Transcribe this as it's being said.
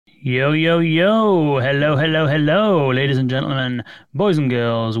Yo, yo, yo. Hello, hello, hello, ladies and gentlemen, boys and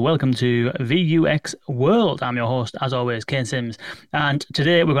girls. Welcome to VUX World. I'm your host, as always, Kane Sims. And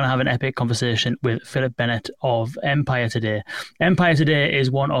today we're going to have an epic conversation with Philip Bennett of Empire Today. Empire Today is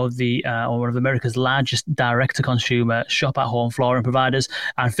one of America's largest direct-to-consumer shop-at-home flooring providers.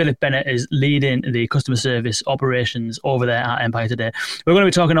 And Philip Bennett is leading the customer service operations over there at Empire Today. We're going to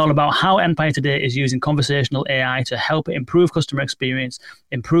be talking all about how Empire Today is using conversational AI to help improve customer experience,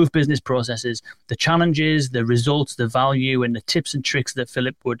 improve business processes, the challenges, the results, the value, and the tips and tricks that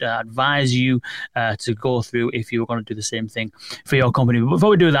Philip would advise you to go through if you were going to do the same thing for your company. But before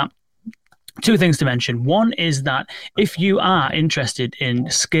we do that, two things to mention. One is that if you are interested in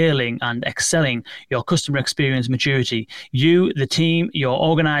scaling and excelling your customer experience maturity, you, the team, your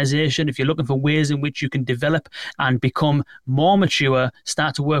organization, if you're looking for ways in which you can develop and become more mature,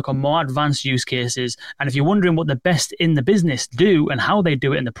 start to work on more advanced use cases, and if you're wondering what the best in the business do and how they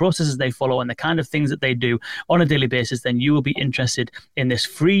do it and the processes they follow and the kind of things that they do on a daily basis, then you will be interested in this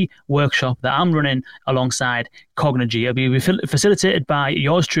free workshop that I'm running alongside Cognigy. It'll be facilitated by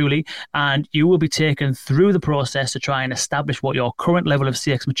yours truly, and you will be taken through the process to try and establish what your current level of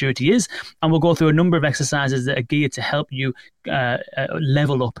CX maturity is. And we'll go through a number of exercises that are geared to help you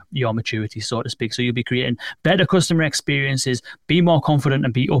level up your maturity, so to speak. So you'll be creating better customer experiences, be more confident,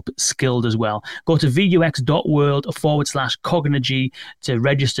 and be upskilled as well. Go to vux.world/Cognigy to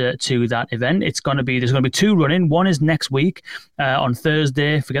register to that event. There's going to be two running. One is next week on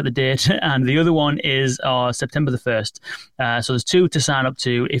Thursday, forget the date, and the other one is September the 1st. So there's two to sign up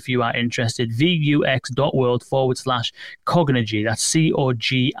to if you are interested. vux.world/Cognigy. That's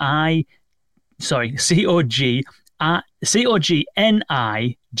COGNIGY.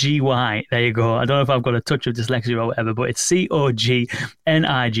 There you go. I don't know if I've got a touch of dyslexia or whatever, but it's COGNIGY.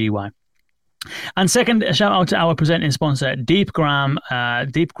 And second, a shout out to our presenting sponsor, DeepGram.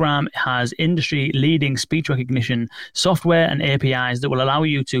 DeepGram has industry-leading speech recognition software and APIs that will allow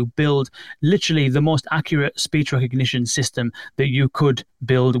you to build literally the most accurate speech recognition system that you could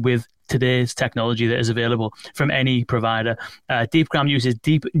build with today's technology that is available from any provider. DeepGram uses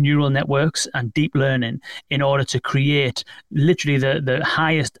deep neural networks and deep learning in order to create literally the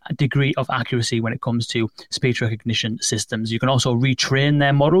highest degree of accuracy when it comes to speech recognition systems. You can also retrain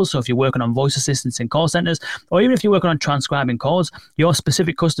their models. So if you're working on voice assistants in call centers, or even if you're working on transcribing calls, your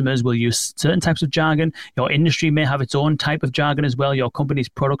specific customers will use certain types of jargon. Your industry may have its own type of jargon as well. Your company's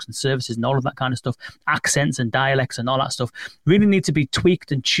products and services and all of that kind of stuff, accents and dialects and all that stuff really need to be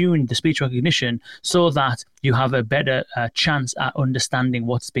tweaked and tuned to speech recognition so that you have a better chance at understanding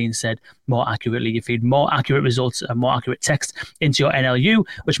what's being said more accurately. You feed more accurate results and more accurate text into your NLU,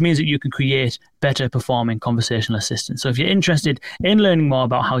 which means that you can create better performing conversational assistants. So if you're interested in learning more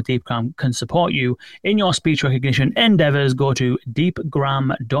about how DeepGram can support you in your speech recognition endeavors, go to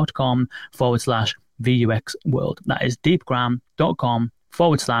deepgram.com/VUX World. That is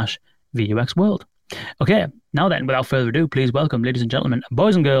deepgram.com/VUX World. Okay, now then, without further ado, please welcome, ladies and gentlemen,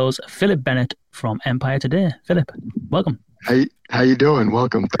 boys and girls, Philip Bennett from Empire Today. Philip, welcome. Hey, how you doing?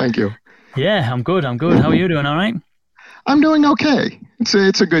 Welcome. Thank you. Yeah, I'm good. How are you doing? All right? I'm doing okay.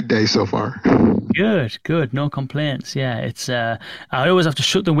 It's a good day so far. Good. No complaints. Yeah, it's. I always have to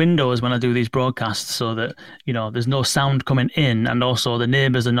shut the windows when I do these broadcasts so that there's no sound coming in, and also the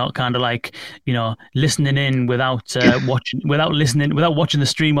neighbours are not kind of like listening in without watching the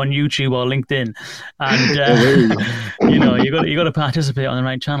stream on YouTube or LinkedIn, and you got to participate on the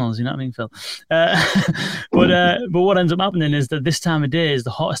right channels. You know what I mean, Phil? But what ends up happening is that this time of day is the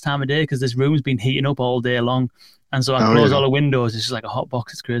hottest time of day because this room's been heating up all day long. And so I close all the windows. It's just like a hot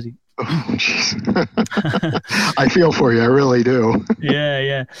box. It's crazy. Oh, jeez. I feel for you. I really do.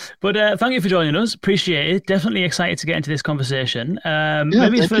 Yeah. But thank you for joining us. Appreciate it. Definitely excited to get into this conversation. Thank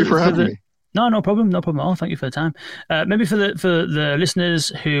you for having me. No problem at all. Thank you for the time. Maybe for the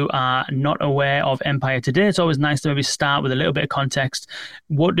listeners who are not aware of Empire Today, it's always nice to maybe start with a little bit of context.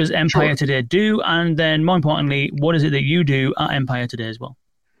 What does Empire Today do? And then more importantly, what is it that you do at Empire Today as well?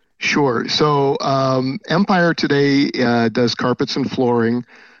 Sure. So Empire Today does carpets and flooring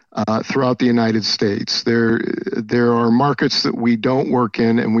throughout the United States. There are markets that we don't work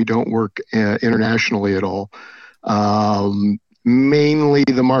in, and we don't work internationally at all. Mainly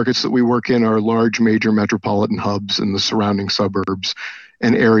the markets that we work in are large major metropolitan hubs and the surrounding suburbs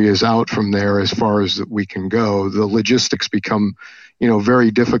and areas out from there as far as that we can go. The logistics become, very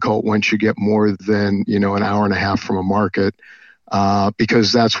difficult once you get more than, an hour and a half from a market.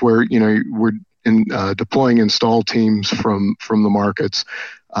 Because that's where we're deploying install teams from the markets,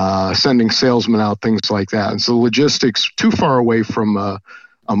 sending salesmen out, things like that. And so logistics too far away from a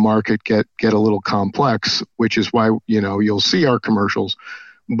market get a little complex, which is why you'll see our commercials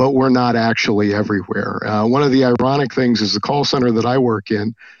but we're not actually everywhere. One of the ironic things is the call center that I work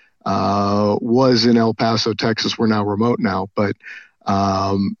in was in El Paso, Texas. We're now remote now, but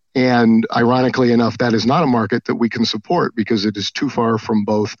and ironically enough, that is not a market that we can support because it is too far from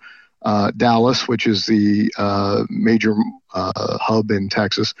both Dallas, which is the major hub in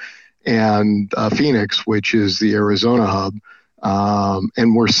Texas, and Phoenix, which is the Arizona hub.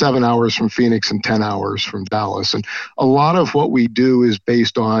 And we're 7 hours from Phoenix and 10 hours from Dallas. And a lot of what we do is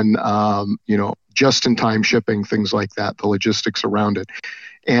based on, just-in-time shipping, things like that, the logistics around it.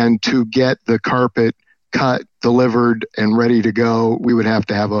 And to get the carpet cut, delivered, and ready to go, we would have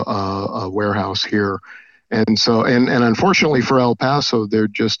to have a warehouse here. And so, and unfortunately for El Paso, there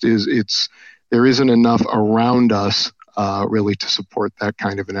isn't enough around us really to support that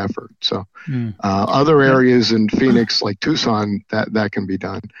kind of an effort. So other areas in Phoenix, like Tucson, that can be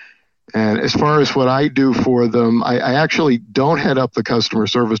done. And as far as what I do for them, I actually don't head up the customer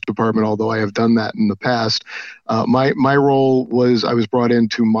service department, although I have done that in the past. My role was I was brought in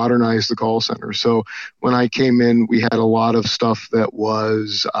to modernize the call center. So when I came in, we had a lot of stuff that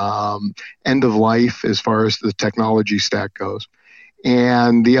was end of life as far as the technology stack goes.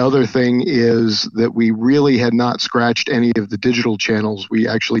 And the other thing is that we really had not scratched any of the digital channels. We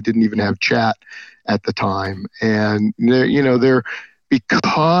actually didn't even have chat at the time. And they're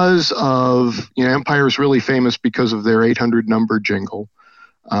because of, Empire is really famous because of their 800 number jingle.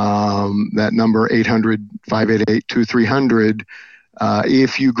 That number 800-588-2300.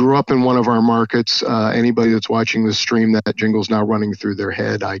 If you grew up in one of our markets, anybody that's watching this stream, that jingle's now running through their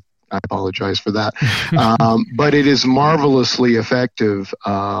head. I apologize for that. But it is marvelously effective,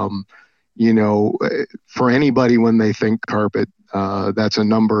 for anybody when they think carpet. That's a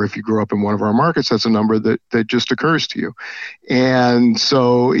number, if you grew up in one of our markets, that's a number that just occurs to you. And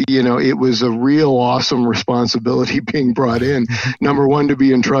so, it was a real awesome responsibility being brought in. Number one, to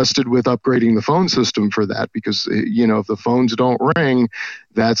be entrusted with upgrading the phone system for that, because, if the phones don't ring,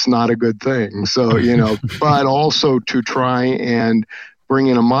 that's not a good thing. So, but also to try and bring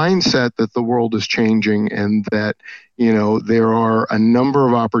in a mindset that the world is changing and that, there are a number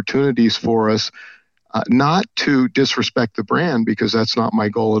of opportunities for us, not to disrespect the brand, because that's not my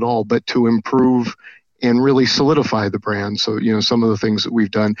goal at all, but to improve and really solidify the brand. So, some of the things that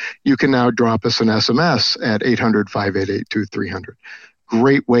we've done, you can now drop us an SMS at 800-588-2300.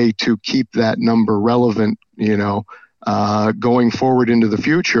 Great way to keep that number relevant, going forward into the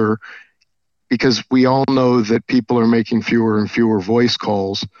future, because we all know that people are making fewer and fewer voice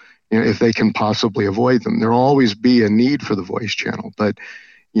calls, if they can possibly avoid them. There'll always be a need for the voice channel, but,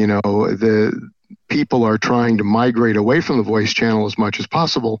 the people are trying to migrate away from the voice channel as much as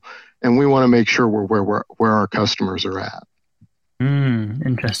possible, and we want to make sure we're where our customers are at.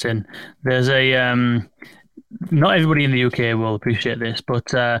 Interesting. There's a not everybody in the UK will appreciate this,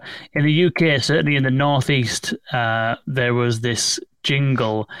 but in the UK, certainly in the Northeast, there was this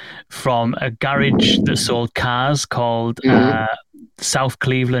jingle from a garage that sold cars called South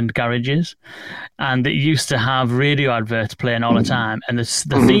Cleveland Garages, and it used to have radio adverts playing all the time, and the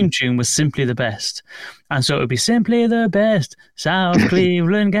theme tune was Simply the Best, and so it would be Simply the Best, South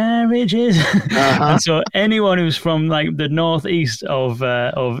Cleveland Garages. And so anyone who's from like the northeast of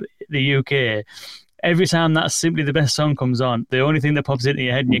the UK, every time that Simply the Best song comes on, the only thing that pops into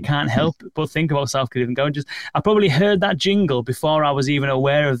your head, and you can't help but think about South Cleveland Garages. I probably heard that jingle before I was even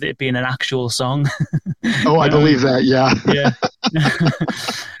aware of it being an actual song. Oh, I believe that, yeah.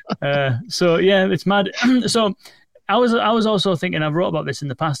 Yeah. So yeah, it's mad. So I was also thinking, I've wrote about this in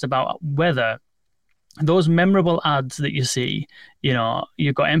the past, about whether those memorable ads that you see,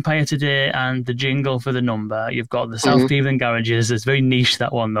 you've got Empire Today and the jingle for the number. You've got the South Cleveland Garages. It's very niche,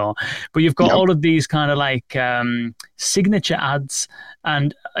 that one, though. But you've got all of these kind of like signature ads.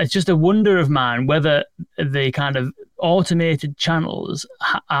 And it's just a wonder of mine whether the kind of automated channels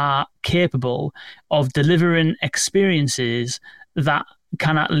are capable of delivering experiences that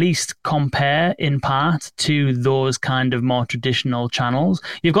can at least compare in part to those kind of more traditional channels.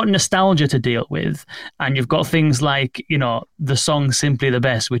 You've got nostalgia to deal with, and you've got things like, the song Simply the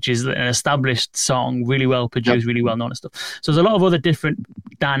Best, which is an established song, really well produced, really well known and stuff. So there's a lot of other different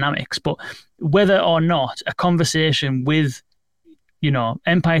dynamics, but whether or not a conversation with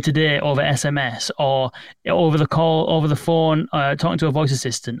Empire Today over SMS or over the call, over the phone, talking to a voice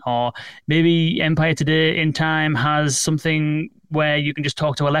assistant, or maybe Empire Today in time has something where you can just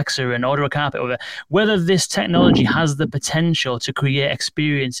talk to Alexa and order a carpet over, whether this technology has the potential to create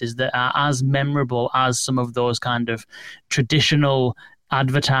experiences that are as memorable as some of those kind of traditional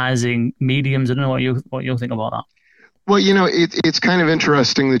advertising mediums. I don't know what you think about that. Well, it's kind of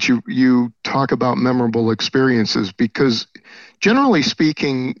interesting that you talk about memorable experiences, because generally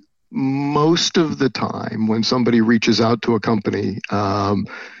speaking, most of the time when somebody reaches out to a company,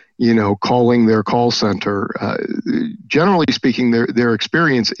 calling their call center, generally speaking, their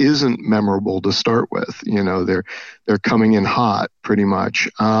experience isn't memorable to start with. They're coming in hot, pretty much.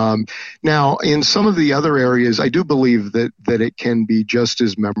 Now, in some of the other areas, I do believe that it can be just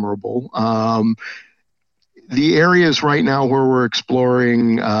as memorable. The areas right now where we're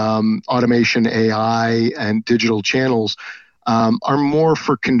exploring automation, AI, and digital channels are more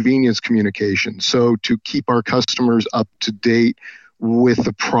for convenience communication. So to keep our customers up to date with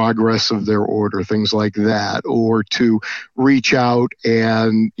the progress of their order, things like that, or to reach out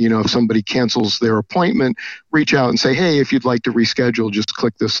and, if somebody cancels their appointment, reach out and say, hey, if you'd like to reschedule, just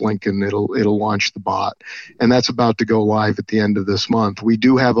click this link and it'll launch the bot. And that's about to go live at the end of this month. We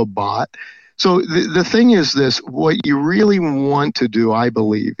do have a bot. So the thing is this: what you really want to do, I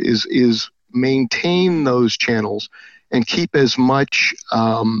believe, is maintain those channels and keep as much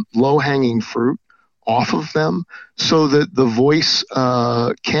low-hanging fruit off of them, so that the voice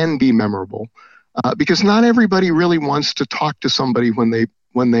can be memorable. Because not everybody really wants to talk to somebody when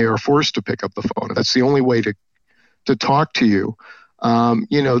they are forced to pick up the phone. That's the only way to talk to you.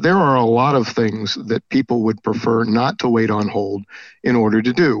 There are a lot of things that people would prefer not to wait on hold in order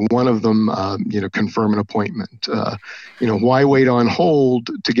to do. One of them, confirm an appointment. Why wait on hold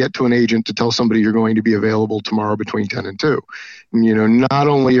to get to an agent to tell somebody you're going to be available tomorrow between 10 and 2? Not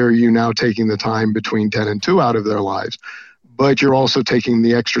only are you now taking the time between 10 and 2 out of their lives, but you're also taking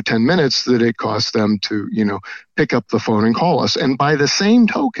the extra 10 minutes that it costs them to, pick up the phone and call us. And by the same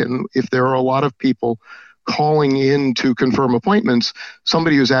token, if there are a lot of people calling in to confirm appointments,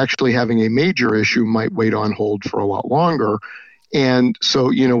 somebody who's actually having a major issue might wait on hold for a lot longer. And so,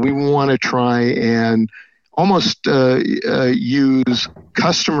 we want to try and almost use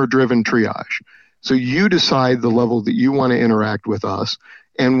customer-driven triage. So you decide the level that you want to interact with us,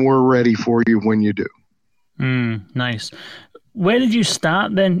 and we're ready for you when you do. Nice. Where did you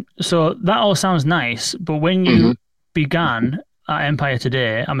start then? So that all sounds nice, but when you began at Empire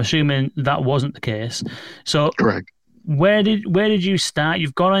Today, I'm assuming that wasn't the case. So correct. Where did you start?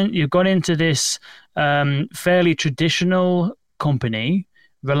 You've gone into this fairly traditional company,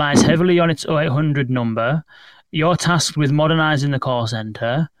 relies heavily on its 0800 number. You're tasked with modernizing the call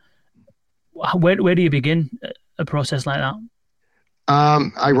center. Where do you begin a process like that?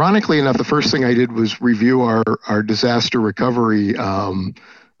 Ironically enough, the first thing I did was review our disaster recovery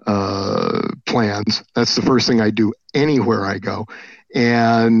plans. That's the first thing I do anywhere I go.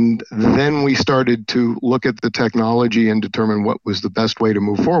 And then we started to look at the technology and determine what was the best way to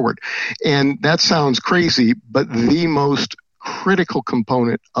move forward. And that sounds crazy, but the most critical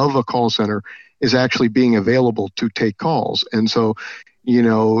component of a call center is actually being available to take calls. And so,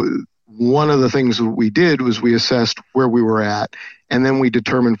 one of the things that we did was we assessed where we were at, and then we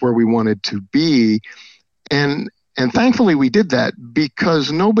determined where we wanted to be. And thankfully we did that,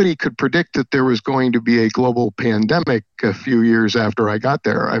 because nobody could predict that there was going to be a global pandemic a few years after I got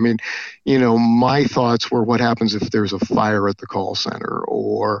there. I mean, my thoughts were, what happens if there's a fire at the call center,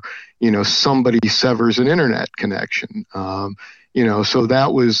 or, somebody severs an internet connection? So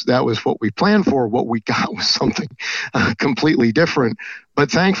that was what we planned for. What we got was something completely different.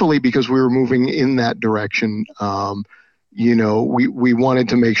 But thankfully, because we were moving in that direction, we wanted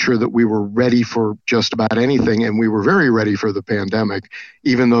to make sure that we were ready for just about anything, and we were very ready for the pandemic,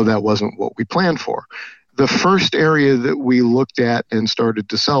 even though that wasn't what we planned for. The first area that we looked at and started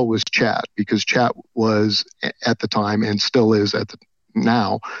to sell was chat, because chat was at the time, and still is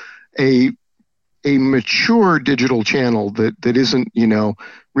now, a mature digital channel that isn't,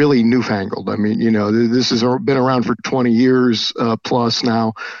 really newfangled. I mean, this has been around for 20 years plus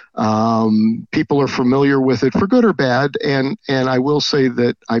now. People are familiar with it for good or bad. And I will say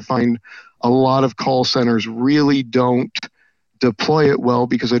that I find a lot of call centers really don't deploy it well,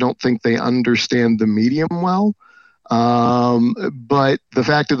 because I don't think they understand the medium well. But the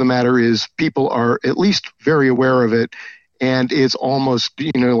fact of the matter is, people are at least very aware of it. And it's almost,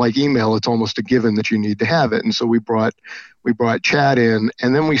 like email, it's almost a given that you need to have it. And so we brought chat in,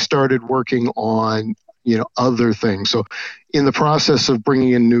 and then we started working on, other things. So in the process of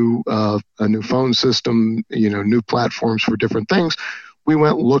bringing in a new phone system, new platforms for different things, we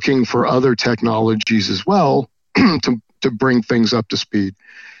went looking for other technologies as well to bring things up to speed.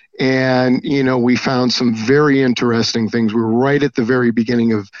 And, we found some very interesting things. We were right at the very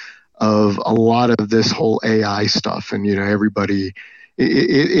beginning of a lot of this whole AI stuff. And, everybody,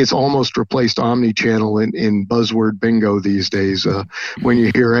 it's almost replaced omni-channel in buzzword bingo these days when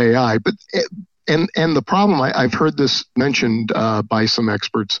you hear AI. But And the problem, I've heard this mentioned by some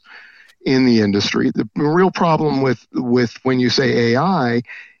experts in the industry. The real problem with when you say AI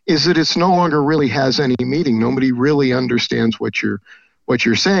is that it's no longer really has any meaning. Nobody really understands what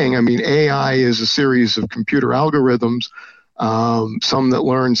you're saying. I mean, AI is a series of computer algorithms, some that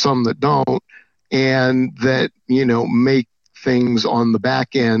learn, some that don't, and that make things on the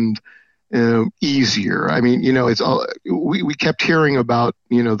back end easier. I mean, it's all we kept hearing about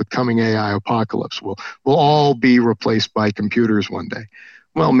the coming AI apocalypse. We'll all be replaced by computers one day.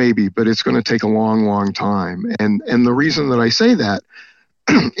 Well, maybe, but it's going to take a long, long time. And the reason that I say that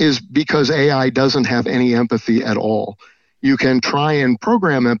is because AI doesn't have any empathy at all. You can try and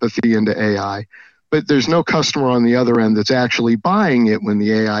program empathy into AI, but there's no customer on the other end that's actually buying it when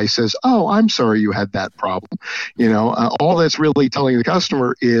the AI says, "Oh, I'm sorry you had that problem." All that's really telling the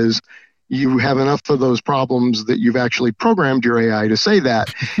customer is you have enough of those problems that you've actually programmed your AI to say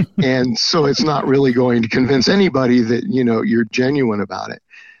that. And so it's not really going to convince anybody that, you're genuine about it.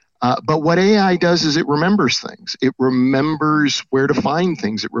 But what AI does is it remembers things. It remembers where to find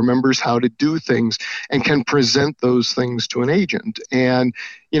things. It remembers how to do things and can present those things to an agent. And,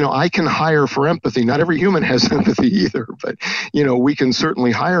 I can hire for empathy. Not every human has empathy either, but, we can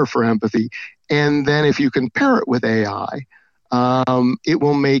certainly hire for empathy. And then if you can pair it with AI, it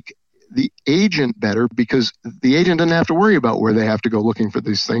will make the agent better, because the agent doesn't have to worry about where they have to go looking for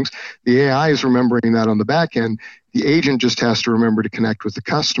these things. The AI is remembering that on the back end. The agent just has to remember to connect with the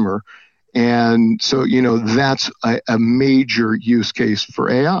customer. And so, that's a major use case for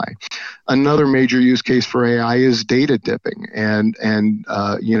AI. Another major use case for AI is data dipping and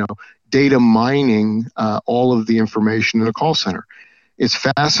data mining all of the information in a call center. It's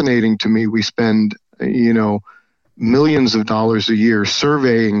fascinating to me. We spend, millions of dollars a year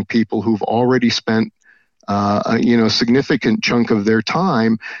surveying people who've already spent a significant chunk of their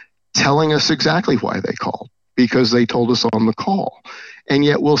time telling us exactly why they called, because they told us on the call. And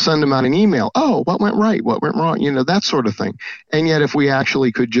yet we'll send them out an email. Oh, what went right? What went wrong? That sort of thing. And yet if we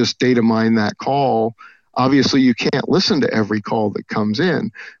actually could just data mine that call, obviously you can't listen to every call that comes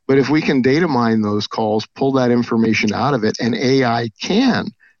in, but if we can data mine those calls, pull that information out of it, and AI can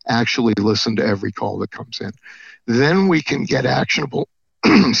actually listen to every call that comes in, then we can get actionable,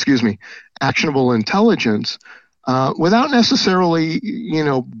 actionable intelligence without necessarily,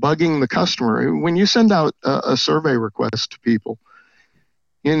 bugging the customer. When you send out a survey request to people,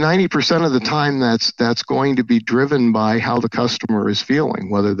 90% of the time that's going to be driven by how the customer is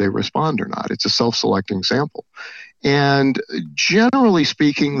feeling, whether they respond or not. It's a self-selecting sample. And generally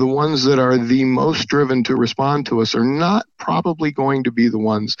speaking, the ones that are the most driven to respond to us are not probably going to be the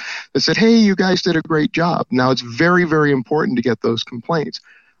ones that said, "Hey, you guys did a great job." Now, it's very, very important to get those complaints.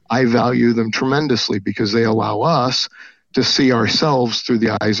 I value them tremendously because they allow us to see ourselves through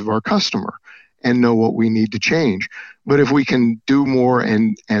the eyes of our customer and know what we need to change. But if we can do more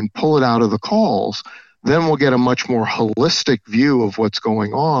and pull it out of the calls, then we'll get a much more holistic view of what's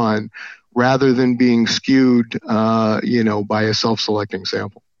going on, rather than being skewed, by a self-selecting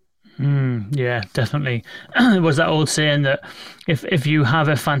sample. Yeah, definitely. It was that old saying that if you have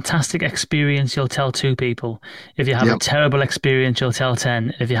a fantastic experience, you'll tell 2 people. If you have a terrible experience, you'll tell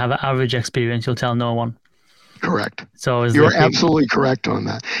 10. If you have an average experience, you'll tell no one. Correct. So you're absolutely correct on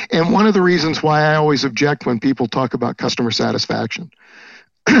that. And one of the reasons why I always object when people talk about customer satisfaction,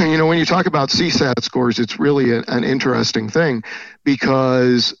 when you talk about CSAT scores, it's really an interesting thing,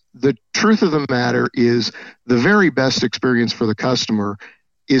 because the truth of the matter is the very best experience for the customer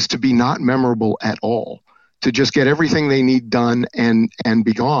is to be not memorable at all, to just get everything they need done and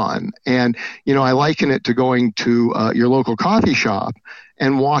be gone. And, I liken it to going to your local coffee shop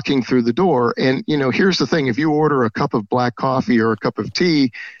and walking through the door. And, here's the thing. If you order a cup of black coffee or a cup of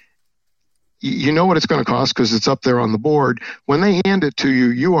tea, you know what it's going to cost because it's up there on the board. When they hand it to you,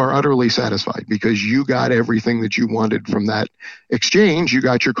 you are utterly satisfied because you got everything that you wanted from that exchange. You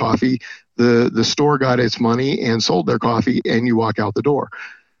got your coffee, the store got its money and sold their coffee, and you walk out the door.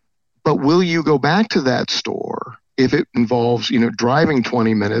 But will you go back to that store if it involves, driving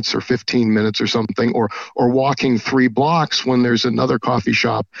 20 minutes or 15 minutes or something, or walking 3 blocks when there's another coffee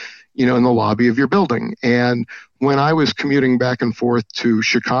shop, in the lobby of your building? And when I was commuting back and forth to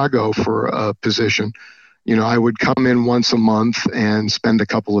Chicago for a position, I would come in once a month and spend a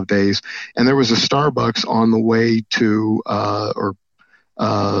couple of days. And there was a Starbucks on the way to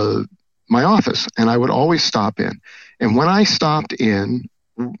my office, and I would always stop in. And when I stopped in,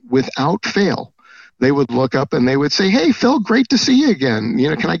 without fail, they would look up and they would say, "Hey, Phil, great to see you again.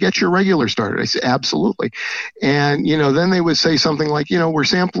 Can I get your regular started?" I said, "Absolutely." And, then they would say something like, "We're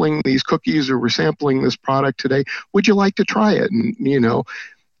sampling these cookies, or we're sampling this product today. Would you like to try it?" And,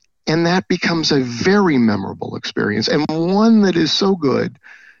 And that becomes a very memorable experience, and one that is so good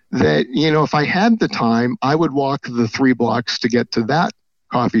that, if I had the time, I would walk the 3 blocks to get to that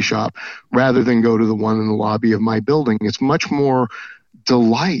coffee shop rather than go to the one in the lobby of my building. It's much more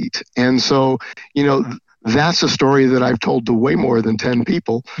delight. And so, that's a story that I've told to way more than 10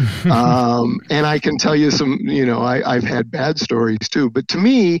 people. And I can tell you some, I've had bad stories too. But to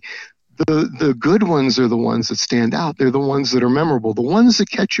me, the good ones are the ones that stand out. They're the ones that are memorable, the ones that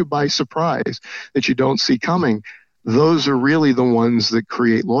catch you by surprise, that you don't see coming. Those are really the ones that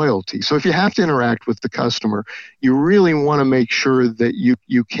create loyalty. So if you have to interact with the customer, you really want to make sure that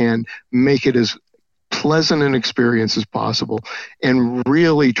you can make it as pleasant an experience as possible and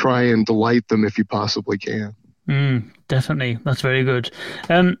really try and delight them if you possibly can. Definitely. That's very good.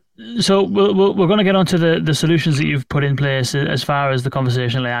 So we're going to get onto the solutions that you've put in place as far as the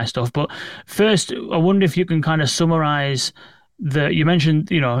conversational AI stuff. But first, I wonder if you can kind of summarize you mentioned,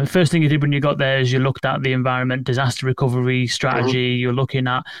 the first thing you did when you got there is you looked at the environment, disaster recovery strategy, you're looking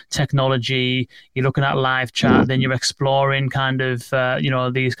at technology, you're looking at live chat, then you're exploring kind of,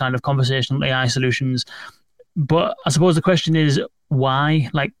 these kind of conversational AI solutions. But I suppose the question is, why?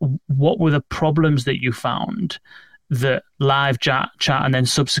 Like, what were the problems that you found that live chat and then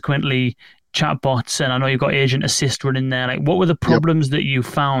subsequently chatbots, and I know you've got Agent Assist running there. Like, what were the problems that you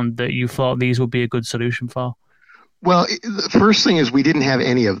found that you thought these would be a good solution for? Well, the first thing is we didn't have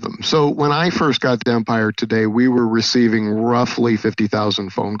any of them. So when I first got to Empire Today, we were receiving roughly 50,000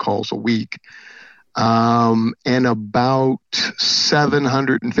 phone calls a week, and about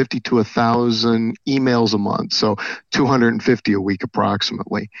 750 to 1,000 emails a month. So 250 a week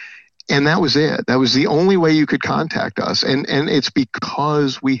approximately. And that was it. That was the only way you could contact us. And it's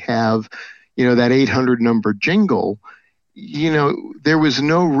because we have, that 800 number jingle. There was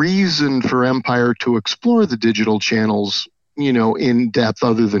no reason for Empire to explore the digital channels, in depth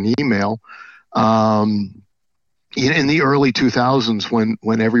other than email. In the early 2000s,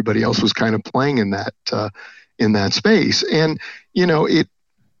 when everybody else was kind of playing in that space, and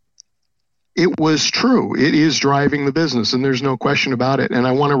it was true. It is driving the business, and there's no question about it. And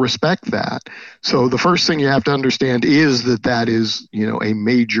I want to respect that. So the first thing you have to understand is that is, a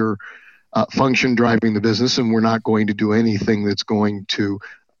major function driving the business, and we're not going to do anything that's going to,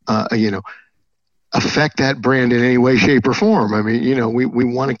 affect that brand in any way, shape, or form. I mean, we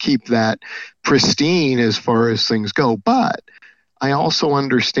want to keep that pristine as far as things go. But I also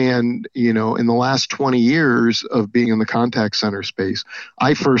understand, in the last 20 years of being in the contact center space,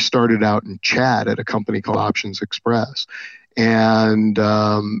 I first started out in chat at a company called Options Express. And,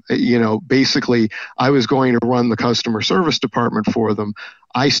 basically I was going to run the customer service department for them.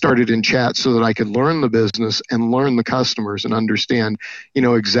 I started in chat so that I could learn the business and learn the customers and understand,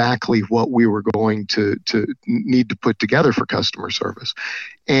 exactly what we were going to need to put together for customer service.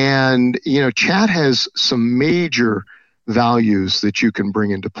 And, chat has some major values that you can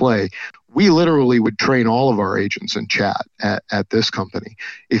bring into play. We literally would train all of our agents in chat at this company.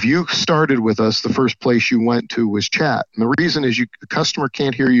 If you started with us, the first place you went to was chat. And the reason is the customer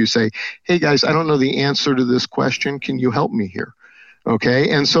can't hear you say, "Hey guys, I don't know the answer to this question. Can you help me here?" Okay.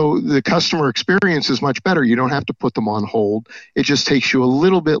 And so the customer experience is much better. You don't have to put them on hold. It just takes you a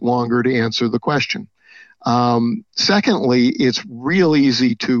little bit longer to answer the question. Secondly, it's real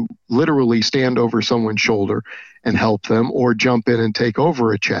easy to literally stand over someone's shoulder and help them, or jump in and take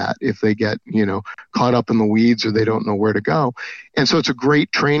over a chat if they get, caught up in the weeds or they don't know where to go. And so it's a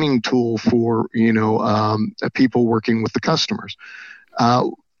great training tool for, people working with the customers.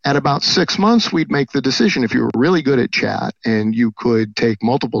 At about 6 months, we'd make the decision. If you were really good at chat and you could take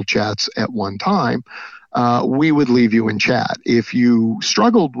multiple chats at one time, we would leave you in chat. If you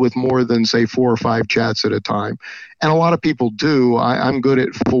struggled with more than, say, 4 or 5 chats at a time, and a lot of people do, I'm good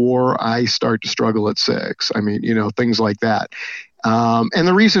at 4, I start to struggle at 6. I mean, things like that. And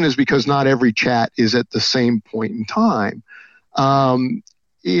the reason is because not every chat is at the same point in time.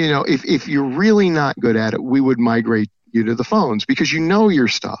 If you're really not good at it, we would migrate you to the phones because you know your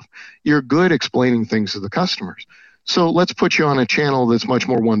stuff. You're good explaining things to the customers. So let's put you on a channel that's much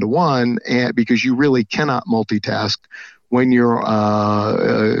more one-to-one, because you really cannot multitask when you're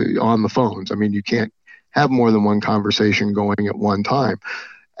on the phones. I mean, you can't have more than one conversation going at one time.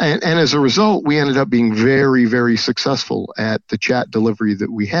 And as a result, we ended up being very, very successful at the chat delivery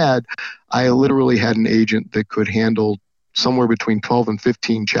that we had. I literally had an agent that could handle somewhere between 12 and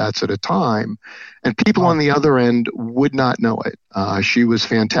 15 chats at a time, and people on the other end would not know it. She was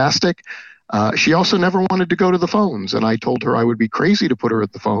fantastic. She also never wanted to go to the phones, and I told her I would be crazy to put her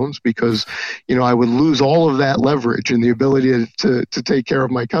at the phones because, I would lose all of that leverage and the ability to take care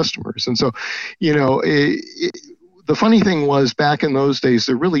of my customers. And so, the funny thing was, back in those days,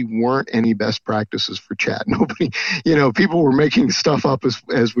 there really weren't any best practices for chat. Nobody, people were making stuff up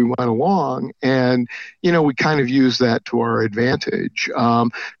as we went along, and we kind of used that to our advantage.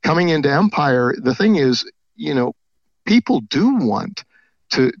 Coming into Empire, the thing is, people do want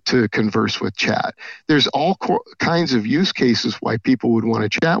to converse with chat. There's all kinds of use cases why people would want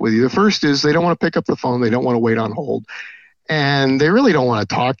to chat with you. The first is they don't want to pick up the phone. They don't want to wait on hold. And they really don't want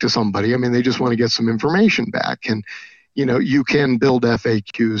to talk to somebody. I mean, they just want to get some information back. And, you can build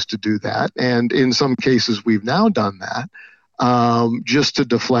FAQs to do that. And in some cases, we've now done that just to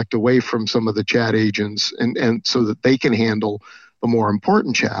deflect away from some of the chat agents and so that they can handle the more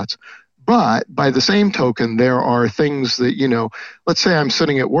important chats. But by the same token, there are things that, let's say I'm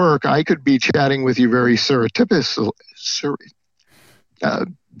sitting at work, I could be chatting with you very surreptitiously,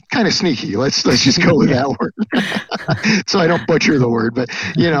 kind of sneaky. Let's just go with that word, so I don't butcher the word. But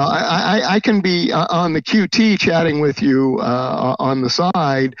I can be on the QT chatting with you on the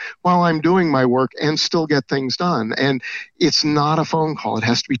side while I'm doing my work and still get things done. And it's not a phone call. It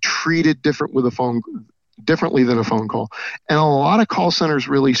has to be treated differently than a phone call. And a lot of call centers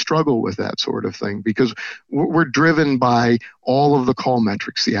really struggle with that sort of thing because we're driven by all of the call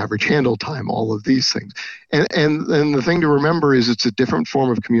metrics, the average handle time, all of these things. And the thing to remember is it's a different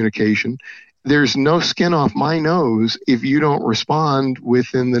form of communication. There's no skin off my nose if you don't respond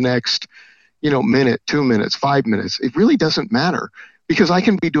within the next, minute, 2 minutes, 5 minutes. It really doesn't matter because I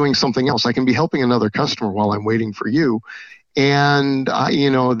can be doing something else. I can be helping another customer while I'm waiting for you. And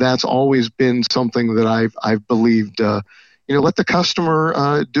that's always been something that I've believed. Let the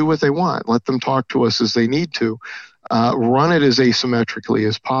customer do what they want. Let them talk to us as they need to. Run it as asymmetrically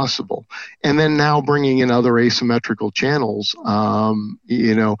as possible. And then now bringing in other asymmetrical channels,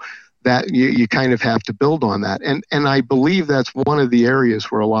 that you kind of have to build on that. And I believe that's one of the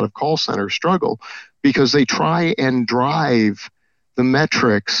areas where a lot of call centers struggle because they try and drive the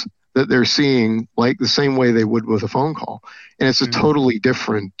metrics that they're seeing like the same way they would with a phone call. And it's a totally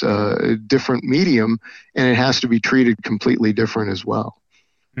different medium, and it has to be treated completely different as well.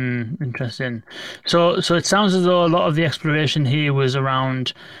 Interesting. So it sounds as though a lot of the exploration here was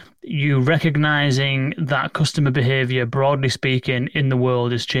around you recognizing that customer behavior, broadly speaking, in the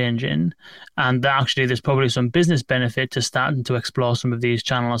world is changing, and that actually there's probably some business benefit to starting to explore some of these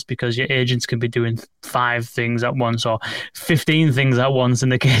channels because your agents can be doing 5 things at once or 15 things at once in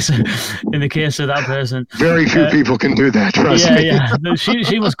the case of that person. Very few people can do that, trust me. Yeah.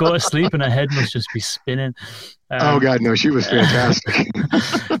 She must go to sleep and her head must just be spinning. Oh God, no, she was fantastic.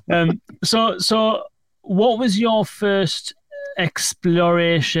 So what was your first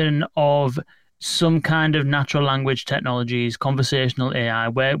exploration of some kind of natural language technologies, conversational AI?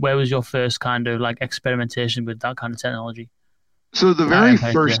 Where was your first kind of like experimentation with that kind of technology? So the very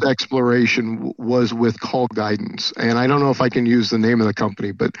first exploration was with Call Guidance, and I don't know if I can use the name of the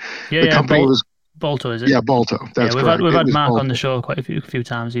company, but the company was Balto, is it? Yeah, Balto. That's correct. We've had Mark on the show quite a few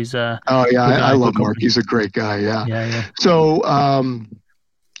times. He's I love Mark. He's a great guy. Yeah. So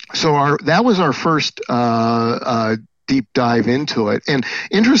that was our first deep dive into it. And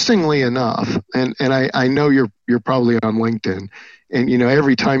interestingly enough, and I know you're probably on LinkedIn, and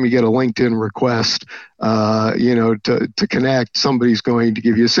every time you get a LinkedIn request, to connect, somebody's going to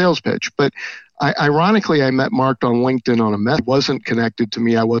give you a sales pitch. But ironically, I met Mark on LinkedIn on a message. Wasn't connected to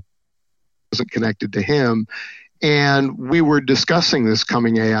me. I wasn't connected to him. And we were discussing this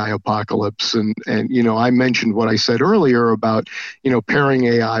coming AI apocalypse. And I mentioned what I said earlier about, pairing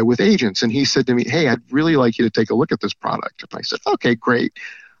AI with agents. And he said to me, "Hey, I'd really like you to take a look at this product." And I said, "Okay, great."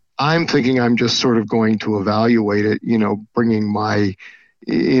 I'm thinking I'm just sort of going to evaluate it, bringing my,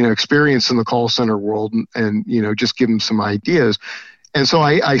 experience in the call center world and just give him some ideas. And so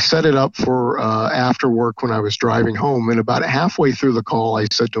I set it up for after work when I was driving home. And about halfway through the call, I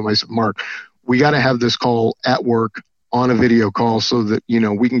said to him, I said, "Mark, we got to have this call at work on a video call so that,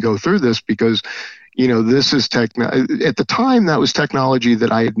 we can go through this because, this is at the time that was technology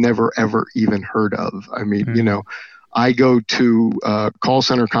that I had never, ever even heard of. I mean, I go to call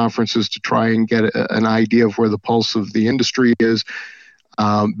center conferences to try and get an idea of where the pulse of the industry is.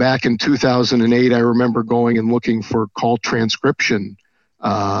 Back in 2008, I remember going and looking for call transcription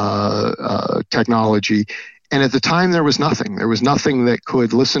technology. And at the time, there was nothing. There was nothing that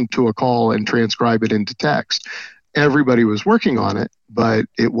could listen to a call and transcribe it into text. Everybody was working on it, but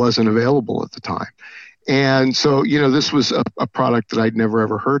it wasn't available at the time. And so, this was a product that I'd never,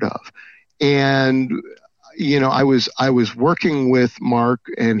 ever heard of. And, I was working with Mark,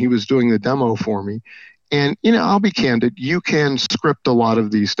 and he was doing the demo for me. And, I'll be candid, you can script a lot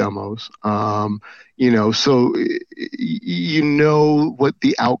of these demos. So you know what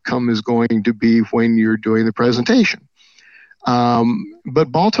the outcome is going to be when you're doing the presentation.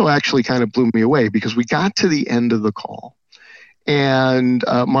 But Balto actually kind of blew me away because we got to the end of the call. And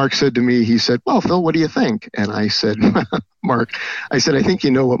Mark said to me, he said, "Well, Phil, what do you think?" And I said, "Mark, I think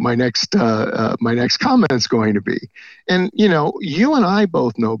you know what my next comment is going to be." And, you and I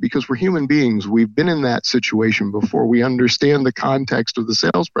both know, because we're human beings, we've been in that situation before. We understand the context of the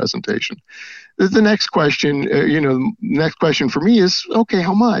sales presentation. The next question, next question for me is, okay,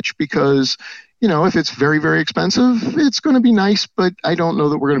 how much? Because, if it's very, very expensive, it's going to be nice, but I don't know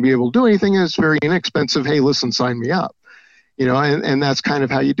that we're going to be able to do anything. And it's very inexpensive. Hey, listen, sign me up. And that's kind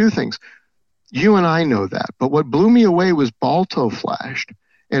of how you do things. You and I know that. But what blew me away was Balto flashed.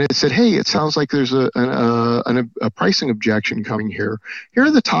 And it said, hey, it sounds like there's a pricing objection coming here. Here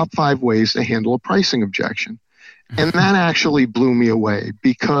are the top 5 ways to handle a pricing objection. And that actually blew me away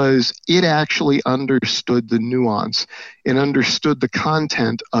because it actually understood the nuance and understood the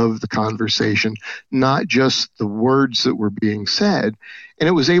content of the conversation, not just the words that were being said. And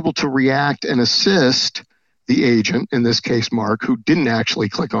it was able to react and assist the agent, in this case, Mark, who didn't actually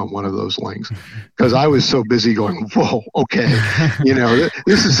click on one of those links because I was so busy going, whoa, okay,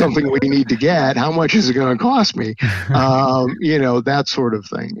 this is something we need to get. How much is it going to cost me? That sort of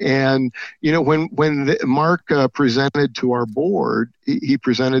thing. And, when Mark presented to our board, he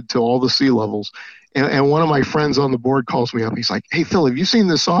presented to all the C-levels. And one of my friends on the board calls me up. He's like, "Hey, Phil, have you seen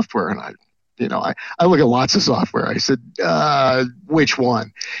this software?" And I look at lots of software. I said, which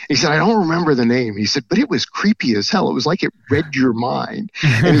one? He said, "I don't remember the name." He said, "But it was creepy as hell. It was like it read your mind."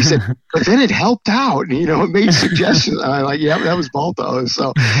 And he said, "But then it helped out. And, it made suggestions." And I'm like, "Yeah, that was Balto."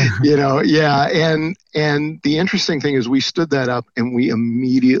 So, yeah. And the interesting thing is we stood that up and we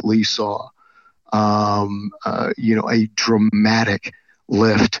immediately saw, a dramatic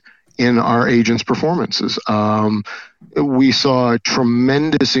lift in our agents' performances. We saw a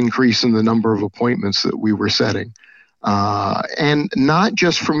tremendous increase in the number of appointments that we were setting. And not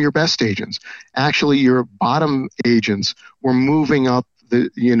just from your best agents. Actually, your bottom agents were moving up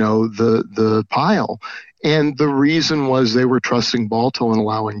the pile. And the reason was they were trusting Balto and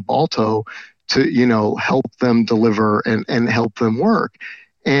allowing Balto to, help them deliver and help them work.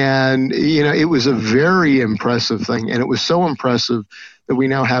 And, it was a very impressive thing. And it was so impressive that we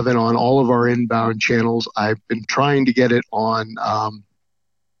now have it on all of our inbound channels. I've been trying to get it on,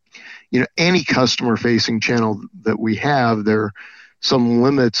 any customer-facing channel that we have. There are some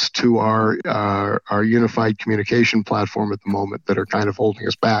limits to our unified communication platform at the moment that are kind of holding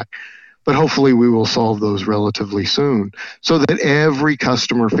us back. But hopefully we will solve those relatively soon so that every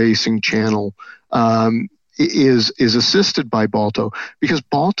customer-facing channel is assisted by Balto, because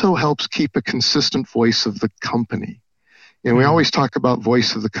Balto helps keep a consistent voice of the company. And we always talk about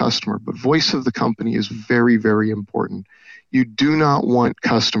voice of the customer, but voice of the company is very, very important. You do not want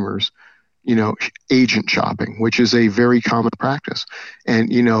customers, agent shopping, which is a very common practice.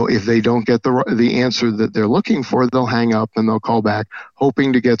 And, if they don't get the answer that they're looking for, they'll hang up and they'll call back,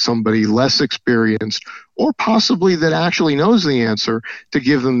 hoping to get somebody less experienced or possibly that actually knows the answer to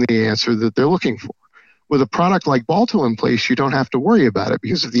give them the answer that they're looking for. With a product like Balto in place, you don't have to worry about it,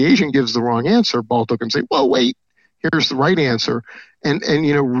 because if the agent gives the wrong answer, Balto can say, "Well, wait, here's the right answer," and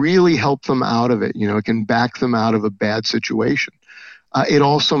really help them out of it. It can back them out of a bad situation. It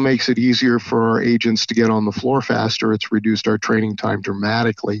also makes it easier for our agents to get on the floor faster. It's reduced our training time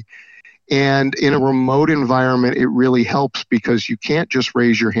dramatically. And in a remote environment, it really helps, because you can't just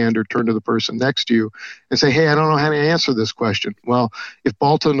raise your hand or turn to the person next to you and say, "Hey, I don't know how to answer this question." Well, if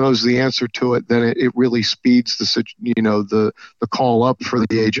Balto knows the answer to it, then it really speeds the call up for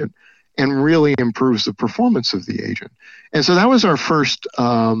the agent and really improves the performance of the agent. And so that was our first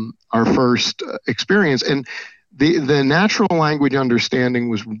experience. And the natural language understanding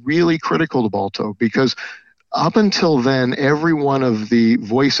was really critical to Balto, because up until then, every one of the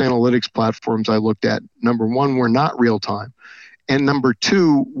voice analytics platforms I looked at, number one, were not real time. And number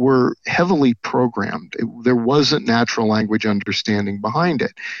two, were heavily programmed. There wasn't natural language understanding behind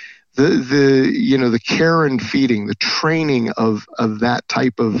it. The care and feeding, the training of that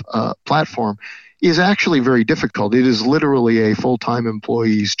type of platform is actually very difficult. It is literally a full-time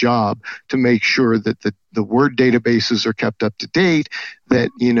employee's job to make sure that the word databases are kept up to date,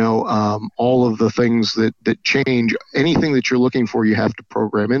 that all of the things that change, anything that you're looking for, you have to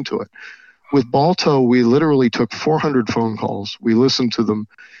program into it. With Balto, we literally took 400 phone calls. We listened to them.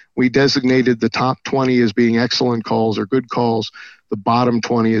 We designated the top 20 as being excellent calls or good calls, the bottom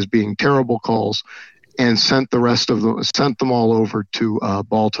 20 as being terrible calls, and sent them all over to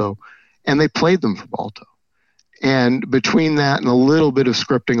Balto. and they played them for Balto. And between that and a little bit of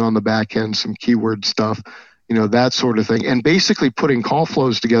scripting on the back end, some keyword stuff, that sort of thing, and basically putting call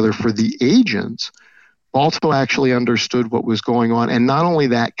flows together for the agents, Balto actually understood what was going on. And not only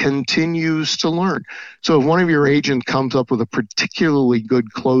that, continues to learn. So if one of your agents comes up with a particularly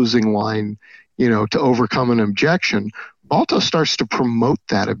good closing line, to overcome an objection, Balto starts to promote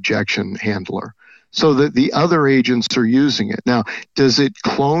that objection handler so that the other agents are using it. Now, does it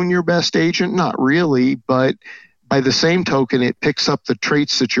clone your best agent? Not really, but by the same token, it picks up the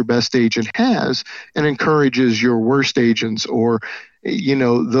traits that your best agent has and encourages your worst agents or,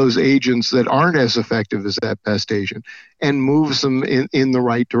 those agents that aren't as effective as that best agent and moves them in the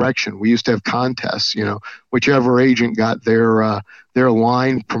right direction. We used to have contests, whichever agent got their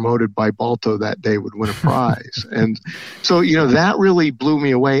line promoted by Balto that day would win a prize. And so, that really blew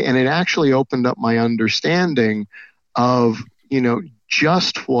me away. And it actually opened up my understanding of,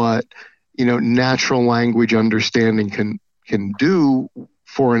 just what, natural language understanding can do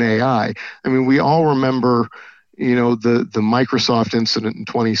for an AI. I mean, we all remember, the Microsoft incident in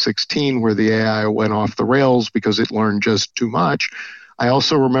 2016 where the AI went off the rails because it learned just too much. I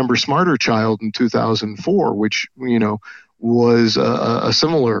also remember Smarter Child in 2004, which, was a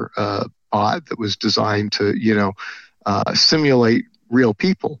similar bot that was designed to, simulate real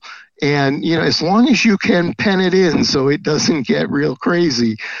people. And, as long as you can pen it in so it doesn't get real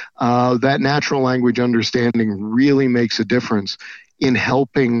crazy, that natural language understanding really makes a difference in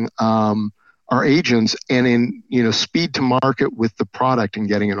helping our agents and in, speed to market with the product and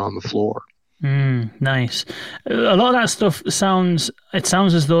getting it on the floor. Nice. A lot of that stuff sounds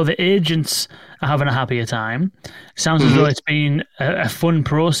as though the agents are having a happier time. It sounds as though it's been a fun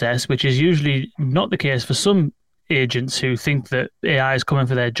process, which is usually not the case for some agents who think that AI is coming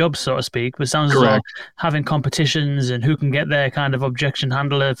for their jobs, so to speak. But it sounds as though having competitions and who can get their kind of objection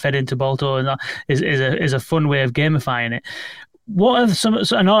handler fed into Balto and that is a fun way of gamifying it. What are some?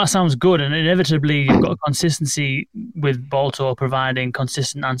 So I know that sounds good, and inevitably you've got consistency with Balto providing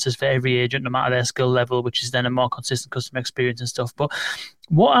consistent answers for every agent, no matter their skill level, which is then a more consistent customer experience and stuff. But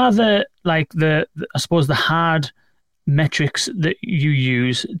what are the I suppose the hard metrics that you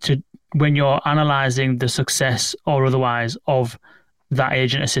use to when you're analyzing the success or otherwise of that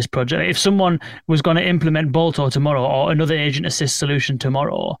agent assist project? If someone was going to implement Balto tomorrow or another agent assist solution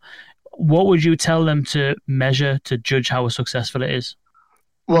tomorrow, what would you tell them to measure to judge how successful it is?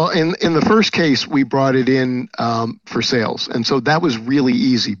 Well, in the first case, we brought it in for sales. And so that was really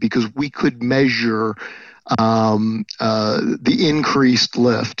easy because we could measure the increased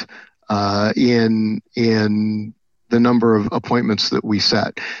lift in the number of appointments that we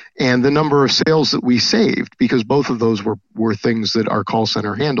set and the number of sales that we saved, because both of those were things that our call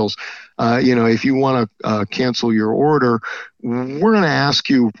center handles. If you want to cancel your order, we're going to ask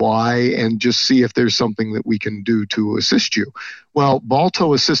you why and just see if there's something that we can do to assist you. Well,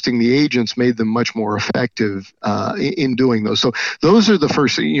 Balto assisting the agents made them much more effective in doing those. So those are the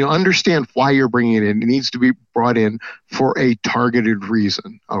first, understand why you're bringing it in. It needs to be brought in for a targeted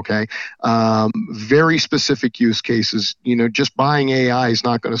reason, okay? Very specific use cases. Just buying AI is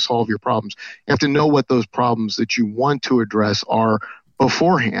not going to solve your problems. You have to know what those problems that you want to address are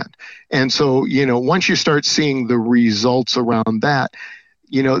beforehand. And so, once you start seeing the results around that,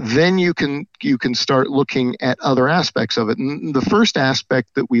 then you can start looking at other aspects of it. And the first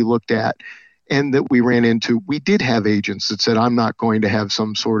aspect that we looked at and that we ran into, we did have agents that said, I'm not going to have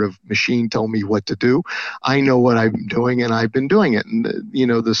some sort of machine tell me what to do. I know what I'm doing and I've been doing it. And,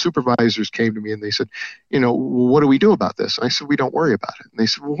 the supervisors came to me and they said, what do we do about this? And I said, we don't worry about it. And they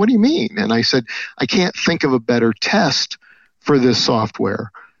said, well, what do you mean? And I said, I can't think of a better test for this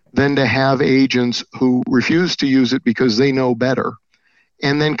software than to have agents who refuse to use it because they know better,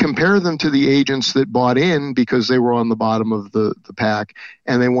 and then compare them to the agents that bought in because they were on the bottom of the pack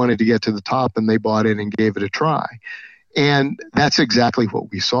and they wanted to get to the top and they bought in and gave it a try. And that's exactly what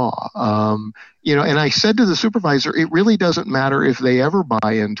we saw. And I said to the supervisor, it really doesn't matter if they ever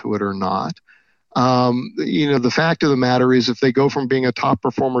buy into it or not. The fact of the matter is if they go from being a top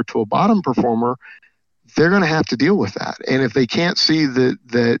performer to a bottom performer, they're going to have to deal with that. And if they can't see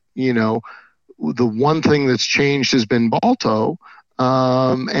that the one thing that's changed has been Balto,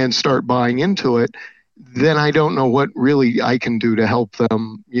 and start buying into it, then I don't know what really I can do to help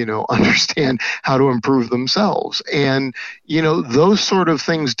them, understand how to improve themselves. And, those sort of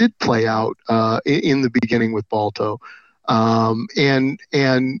things did play out in the beginning with Balto.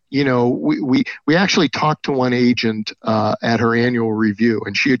 We actually talked to one agent at her annual review,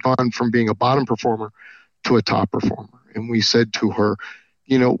 and she had gone from being a bottom performer to a top performer. And we said to her,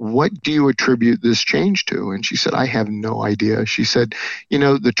 what do you attribute this change to? And she said, I have no idea. She said,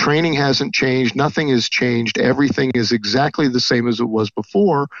 the training hasn't changed. Nothing has changed. Everything is exactly the same as it was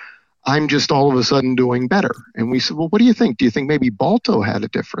before. I'm just all of a sudden doing better. And we said, well, what do you think? Do you think maybe Balto had a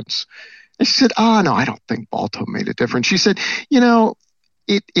difference? And she said, no, I don't think Balto made a difference. She said,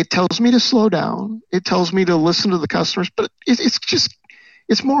 it tells me to slow down. It tells me to listen to the customers, but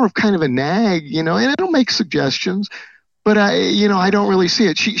it's more of kind of a nag, and it'll make suggestions. But I don't really see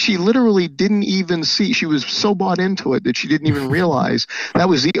it. She literally didn't even see. She was so bought into it that she didn't even realize that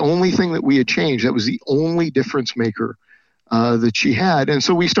was the only thing that we had changed. That was the only difference maker that she had. And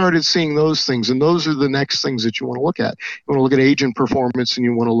so we started seeing those things. And those are the next things that you want to look at. You want to look at agent performance, and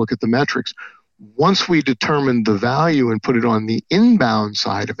you want to look at the metrics. Once we determined the value and put it on the inbound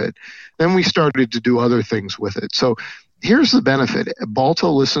side of it, then we started to do other things with it. So here's the benefit. Balto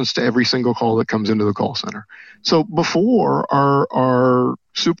listens to every single call that comes into the call center. So before, our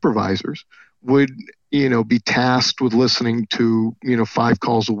supervisors would, be tasked with listening to, 5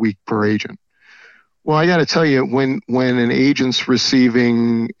 calls a week per agent. Well, I got to tell you, when an agent's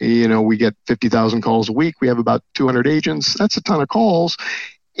receiving, we get 50,000 calls a week. We have about 200 agents. That's a ton of calls.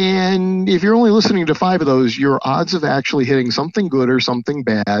 And if you're only listening to 5 of those, your odds of actually hitting something good or something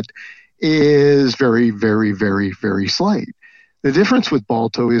bad is very, very, very, very slight. The difference with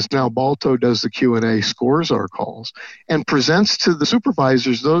Balto is now Balto does the Q&A, scores our calls, and presents to the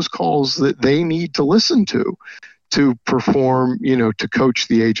supervisors those calls that they need to listen to perform, to coach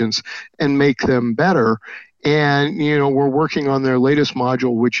the agents and make them better. And, we're working on their latest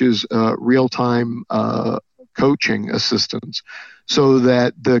module, which is real-time coaching assistance, so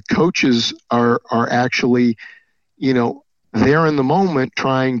that the coaches are actually, there in the moment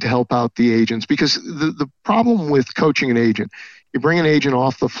trying to help out the agents. Because the problem with coaching an agent, you bring an agent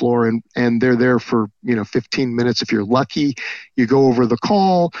off the floor and they're there for 15 minutes. If you're lucky, you go over the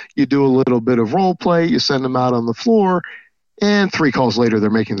call, you do a little bit of role play, you send them out on the floor, and 3 calls later they're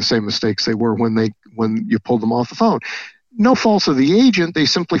making the same mistakes they were when you pulled them off the phone. No fault of the agent, they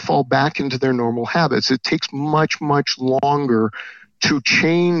simply fall back into their normal habits. It takes much, much longer to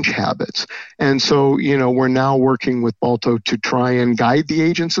change habits. And so, we're now working with Balto to try and guide the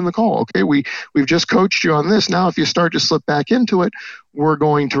agents in the call. Okay, we've just coached you on this. Now, if you start to slip back into it, we're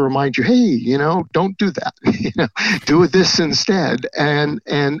going to remind you, hey, don't do that. Do this instead. And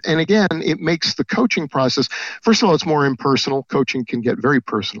again, it makes the coaching process, first of all, it's more impersonal. Coaching can get very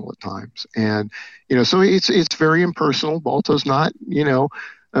personal at times. And, so it's very impersonal. Balto's not,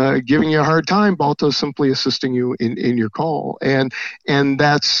 giving you a hard time. Balto's simply assisting you in your call. And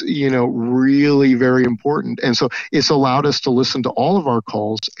that's, really very important. And so it's allowed us to listen to all of our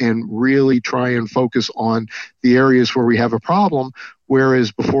calls and really try and focus on the areas where we have a problem,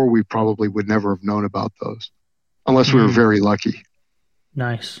 whereas before we probably would never have known about those unless we were very lucky.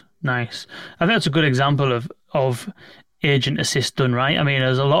 Nice. I think that's a good example of agent assist done right. I mean,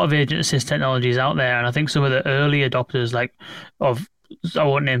 there's a lot of agent assist technologies out there, and I think some of the early adopters, I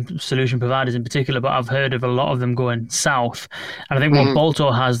won't name solution providers in particular, but I've heard of a lot of them going south. And I think what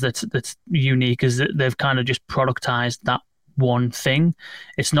Balto has that's unique is that they've kind of just productized that one thing.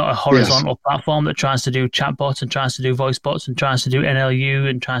 It's not a horizontal platform that tries to do chatbots and tries to do voice bots and tries to do NLU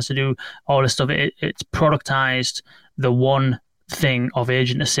and tries to do all this stuff. It's productized the one thing of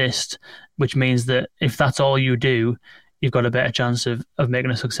agent assist, which means that if that's all you do, you've got a better chance of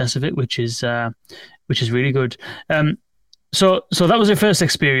making a success of it, which is really good. So that was your first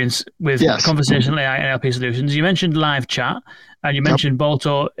experience with conversational AI and NLP solutions. You mentioned live chat, and you mentioned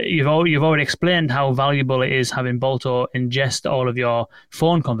Balto. You've already explained how valuable it is having Balto ingest all of your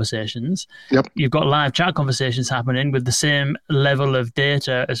phone conversations. Yep. You've got live chat conversations happening with the same level of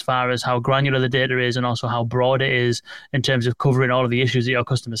data as far as how granular the data is and also how broad it is in terms of covering all of the issues that your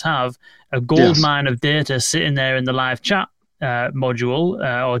customers have. A gold mine of data sitting there in the live chat module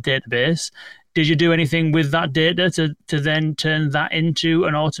or database. Did you do anything with that data to then turn that into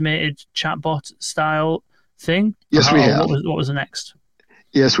an automated chatbot style thing? Yes, we have. What was the next?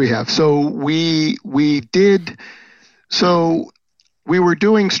 Yes, we have. So we did. So we were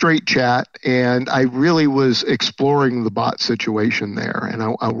doing straight chat, and I really was exploring the bot situation there, and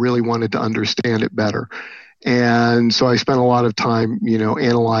I really wanted to understand it better. And so I spent a lot of time,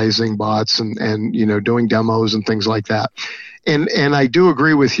 analyzing bots and doing demos and things like that. And I do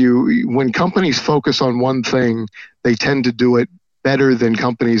agree with you. When companies focus on one thing, they tend to do it better than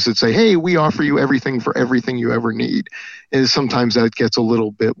companies that say, hey, we offer you everything for everything you ever need. And sometimes that gets a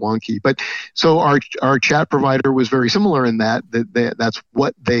little bit wonky. But so our chat provider was very similar in that's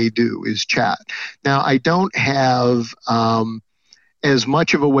what they do is chat. Now, I don't have as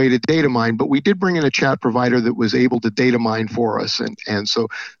much of a way to data mine, but we did bring in a chat provider that was able to data mine for us. And so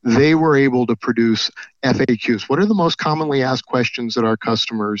they were able to produce FAQs. What are the most commonly asked questions that our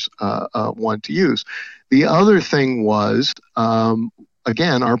customers want to use? The other thing was,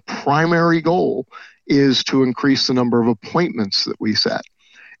 again, our primary goal is to increase the number of appointments that we set.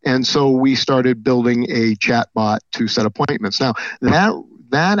 And so we started building a chat bot to set appointments. Now,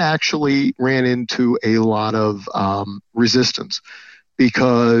 that actually ran into a lot of resistance,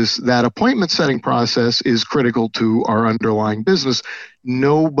 because that appointment setting process is critical to our underlying business.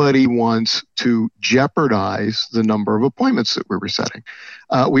 Nobody wants to jeopardize the number of appointments that we were setting.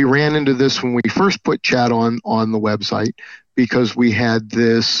 We ran into this when we first put chat on the website, because we had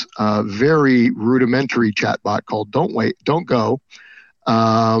this very rudimentary chat bot called Don't Wait, Don't Go.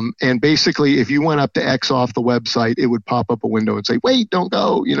 And basically, if you went up to X off the website, it would pop up a window and say, wait, don't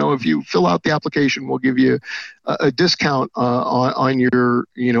go. If you fill out the application, we'll give you a discount on your,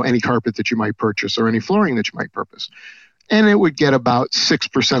 any carpet that you might purchase or any flooring that you might purchase. And it would get about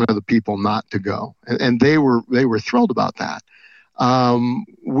 6% of the people not to go. And they were thrilled about that.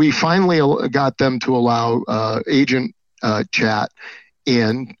 We finally got them to allow agent chat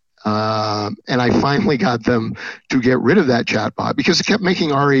in. And I finally got them to get rid of that chatbot, because it kept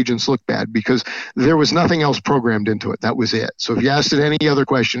making our agents look bad, because there was nothing else programmed into it. That was it. So if you asked it any other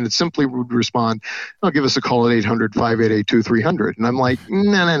question, it simply would respond, give us a call at 800-588-2300. And I'm like,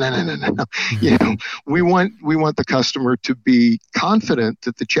 no. We want the customer to be confident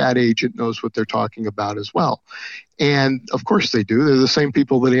that the chat agent knows what they're talking about as well. And of course they do. They're the same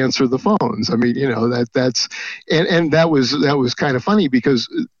people that answer the phones. I mean, that was kind of funny, because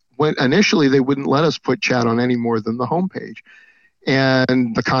when initially they wouldn't let us put chat on any more than the homepage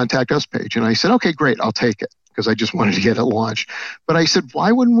and the contact us page. And I said, okay, great, I'll take it, because I just wanted to get it launched. But I said,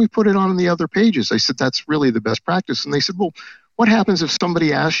 why wouldn't we put it on the other pages? I said, that's really the best practice. And they said, well, what happens if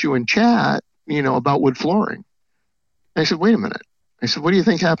somebody asks you in chat, about wood flooring? And I said, wait a minute. I said, what do you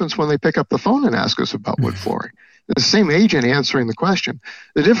think happens when they pick up the phone and ask us about wood flooring? The same agent answering the question.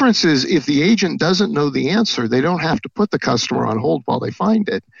 The difference is, if the agent doesn't know the answer, they don't have to put the customer on hold while they find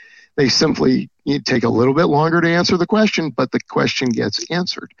it. They simply take a little bit longer to answer the question, but the question gets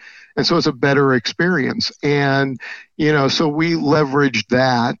answered. And so it's a better experience. And, so we leveraged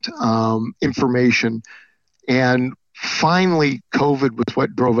that information. And finally, COVID was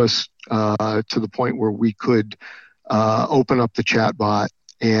what drove us to the point where we could open up the chatbot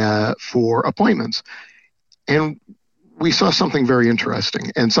for appointments. And we saw something very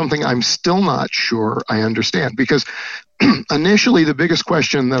interesting, and something I'm still not sure I understand, because initially the biggest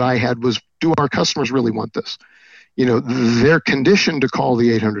question that I had was, do our customers really want this? They're conditioned to call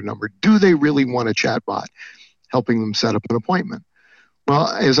the 800 number. Do they really want a chatbot helping them set up an appointment? Well,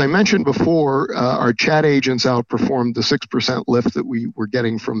 as I mentioned before, our chat agents outperformed the 6% lift that we were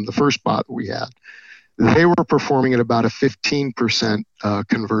getting from the first bot that we had. They were performing at about a 15%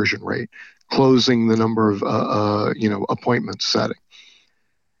 conversion rate, closing the number of appointments setting.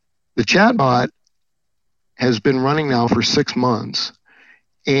 The chatbot has been running now for 6 months,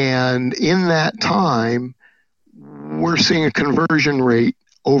 and in that time, we're seeing a conversion rate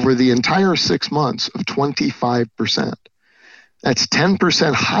over the entire 6 months of 25%. That's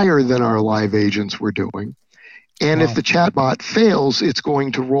 10% higher than our live agents were doing. And if the chatbot fails, it's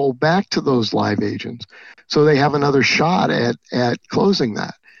going to roll back to those live agents, so they have another shot at closing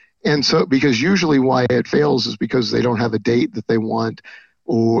that. And so, because usually why it fails is because they don't have a date that they want,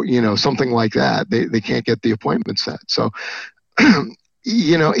 or, something like that. They can't get the appointment set. So,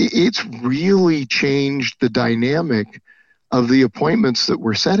 it's really changed the dynamic of the appointments that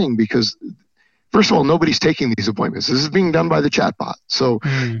we're setting, because first of all, nobody's taking these appointments. This is being done by the chatbot. So,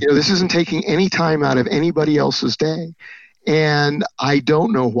 this isn't taking any time out of anybody else's day. And I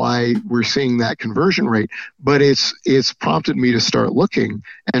don't know why we're seeing that conversion rate, but it's prompted me to start looking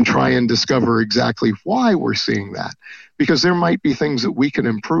and try and discover exactly why we're seeing that. Because there might be things that we can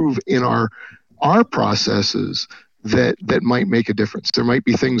improve in our processes that might make a difference. There might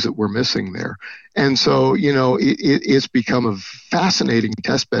be things that we're missing there. And so, it's become a fascinating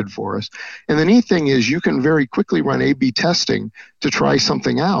test bed for us. And the neat thing is, you can very quickly run A/B testing to try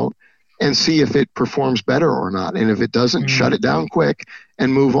something out and see if it performs better or not. And if it doesn't, shut it down quick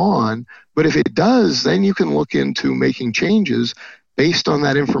and move on. But if it does, then you can look into making changes based on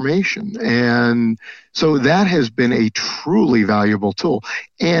that information. And so that has been a truly valuable tool,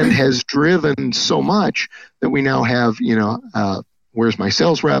 and has driven so much that we now have, where's my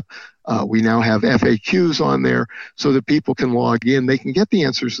sales rep? We now have FAQs on there so that people can log in. They can get the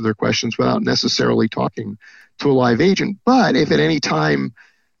answers to their questions without necessarily talking to a live agent. But if at any time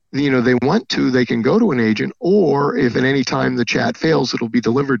they want to, they can go to an agent, or if at any time the chat fails, it'll be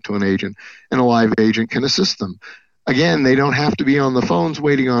delivered to an agent, and a live agent can assist them. Again, they don't have to be on the phones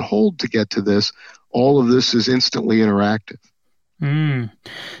waiting on hold to get to this. All of this is instantly interactive. Do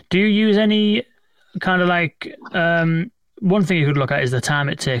you use any kind of like one thing you could look at is the time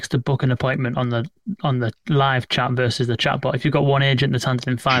it takes to book an appointment on the live chat versus the chatbot. If you've got one agent that's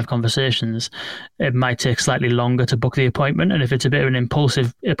handling 5 conversations, it might take slightly longer to book the appointment. And if it's a bit of an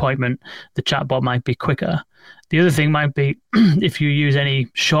impulsive appointment, the chatbot might be quicker. The other thing might be if you use any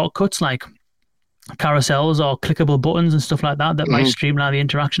shortcuts like carousels or clickable buttons and stuff like that might streamline the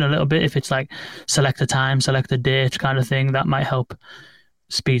interaction a little bit. If it's like select a time, select a date kind of thing, that might help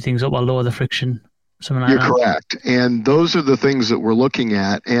speed things up or lower the friction. You're correct. And those are the things that we're looking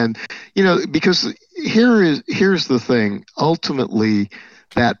at. And, because here's the thing. Ultimately,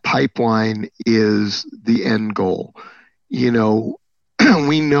 that pipeline is the end goal. We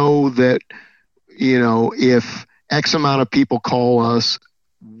know that, if X amount of people call us,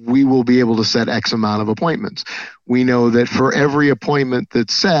 we will be able to set X amount of appointments. We know that for every appointment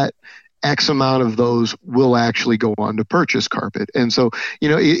that's set, X amount of those will actually go on to purchase carpet. And so,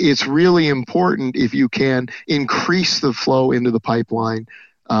 it's really important if you can increase the flow into the pipeline.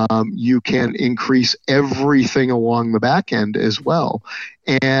 You can increase everything along the back end as well.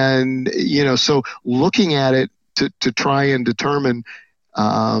 And, so looking at it to try and determine,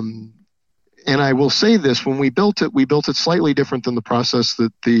 and I will say this, when we built it slightly different than the process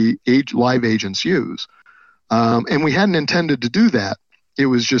that the live agents use. And we hadn't intended to do that. It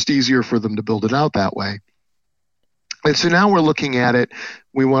was just easier for them to build it out that way. And so now we're looking at it.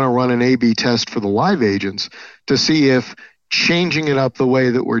 We want to run an A/B test for the live agents to see if changing it up the way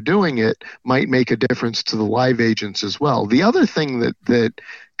that we're doing it might make a difference to the live agents as well. The other thing that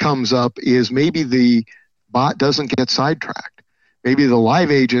comes up is maybe the bot doesn't get sidetracked. Maybe the live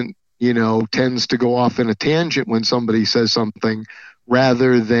agent, tends to go off in a tangent when somebody says something,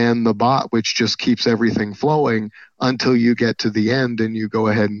 rather than the bot, which just keeps everything flowing until you get to the end and you go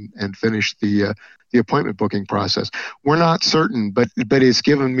ahead and finish the appointment booking process. We're not certain, but it's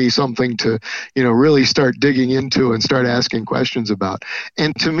given me something to, really start digging into and start asking questions about.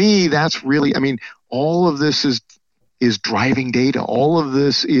 And to me, that's really, all of this is driving data. All of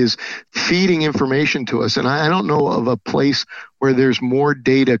this is feeding information to us. And I don't know of a place where there's more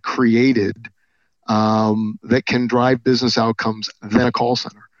data created that can drive business outcomes than a call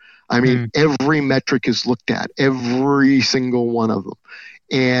center. Every metric is looked at, every single one of them.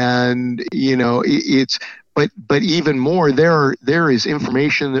 And, but even more, there is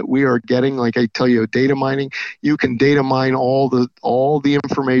information that we are getting. Like I tell you, data mining, you can data mine all the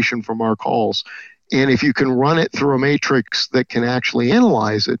information from our calls. And if you can run it through a matrix that can actually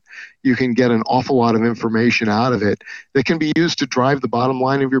analyze it, you can get an awful lot of information out of it that can be used to drive the bottom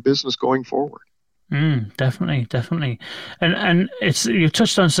line of your business going forward. Definitely. And it's, you've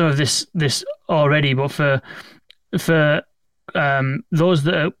touched on some of this already, but for those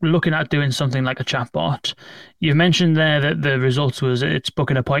that are looking at doing something like a chatbot, you've mentioned there that the results was it's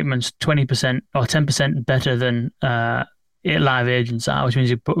booking appointments 20% or 10% better than live agents are, which means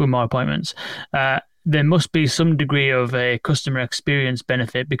you book more appointments. There must be some degree of a customer experience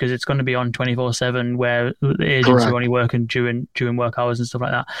benefit because it's going to be on 24/7, where the agents are only working during work hours and stuff like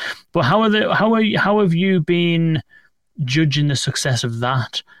that. But how have you been judging the success of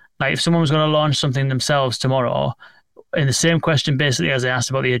that? Like, if someone was going to launch something themselves tomorrow, in the same question basically as I asked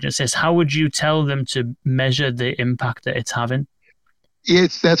about the agent assist, how would you tell them to measure the impact that it's having?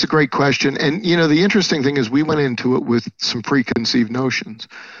 That's a great question. And, the interesting thing is we went into it with some preconceived notions.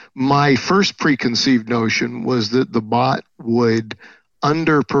 My first preconceived notion was that the bot would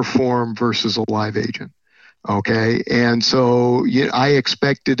underperform versus a live agent. Okay. And so I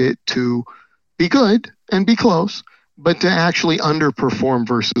expected it to be good and be close, but to actually underperform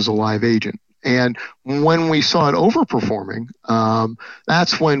versus a live agent. And when we saw it overperforming,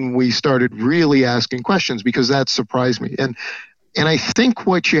 that's when we started really asking questions, because that surprised me. And I think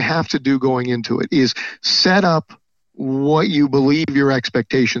what you have to do going into it is set up what you believe your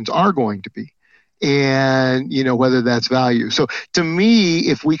expectations are going to be, and whether that's value. So to me,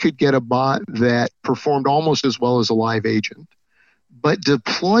 if we could get a bot that performed almost as well as a live agent, but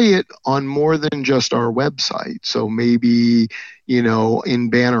deploy it on more than just our website, so maybe in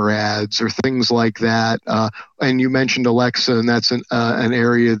banner ads or things like that. And you mentioned Alexa, and that's an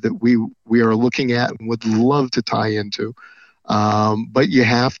area that we are looking at and would love to tie into. But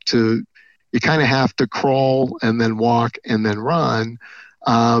you kind of have to crawl and then walk and then run.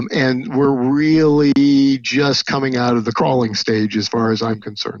 And we're really just coming out of the crawling stage as far as I'm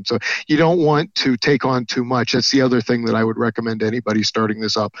concerned. So you don't want to take on too much. That's the other thing that I would recommend to anybody starting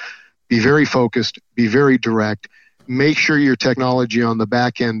this up. Be very focused, be very direct. Make sure your technology on the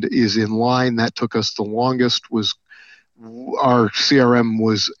back end is in line. That took us the longest. Was our CRM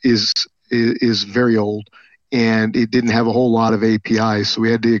is very old, and it didn't have a whole lot of APIs. So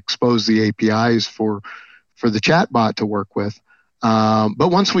we had to expose the APIs for the chatbot to work with. But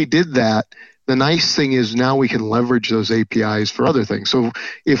once we did that, the nice thing is now we can leverage those APIs for other things. So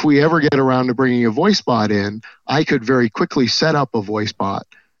if we ever get around to bringing a voice bot in, I could very quickly set up a voice bot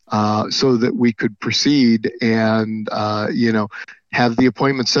so that we could proceed and, have the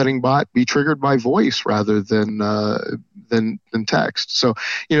appointment setting bot be triggered by voice rather than text. So,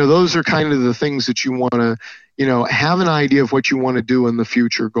 those are kind of the things that you want to, have an idea of what you want to do in the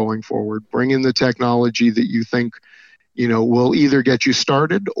future going forward. Bring in the technology that you think, will either get you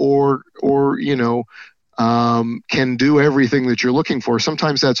started or can do everything that you're looking for.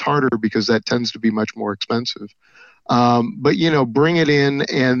 Sometimes that's harder because that tends to be much more expensive. But bring it in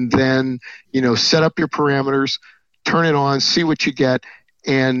and then, set up your parameters, turn it on, see what you get,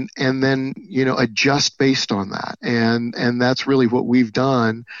 and then, adjust based on that. And that's really what we've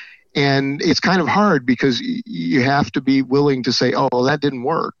done. And it's kind of hard because you have to be willing to say, oh, well, that didn't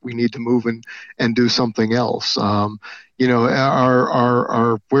work. We need to move and do something else. Our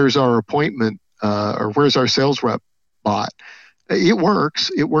where's our appointment or where's our sales rep bot? It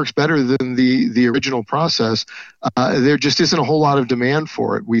works. It works better than the original process. There just isn't a whole lot of demand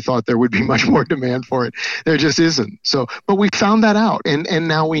for it. We thought there would be much more demand for it. There just isn't. So, but we found that out, and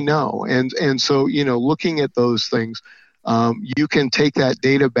now we know. And so, looking at those things, you can take that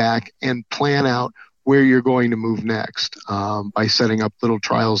data back and plan out where you're going to move next by setting up little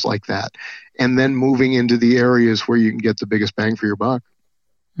trials like that, and then moving into the areas where you can get the biggest bang for your buck.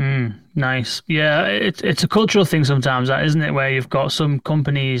 Nice. Yeah, it's a cultural thing sometimes, that isn't it, where you've got some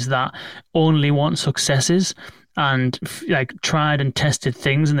companies that only want successes and like tried and tested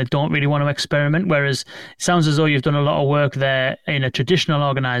things, and they don't really want to experiment, whereas it sounds as though you've done a lot of work there in a traditional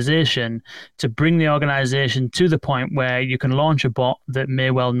organization to bring the organization to the point where you can launch a bot that may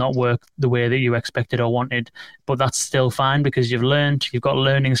well not work the way that you expected or wanted, but that's still fine because you've got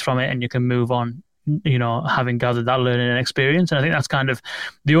learnings from it, and you can move on, having gathered that learning and experience. And I think that's kind of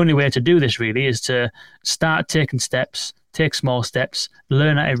the only way to do this, really, is to start taking steps, take small steps,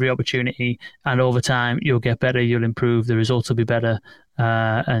 learn at every opportunity, and over time you'll get better, you'll improve, the results will be better,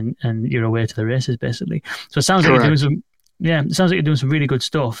 and you're away to the races, basically. So it sounds like you're doing some really good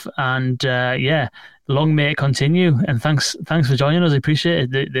stuff, and long may it continue. And thanks for joining us. I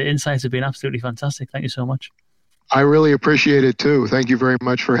appreciate it. The insights have been absolutely fantastic. Thank you so much. I really appreciate it too. Thank you very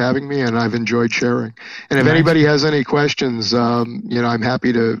much for having me, and I've enjoyed sharing. And if anybody has any questions, I'm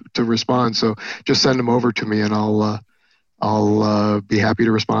happy to respond. So just send them over to me, and I'll be happy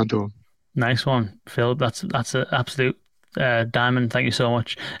to respond to them. Nice one, Phil. That's an absolute diamond. Thank you so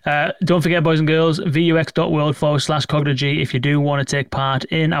much. Don't forget, boys and girls, vux.world/Cognigy if you do want to take part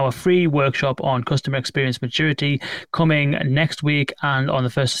in our free workshop on customer experience maturity coming next week and on the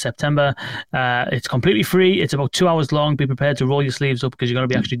 1st of September. It's completely free. It's about 2 hours long. Be prepared to roll your sleeves up because you're going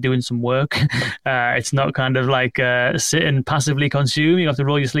to be actually doing some work. It's not kind of like sit and passively consume. You have to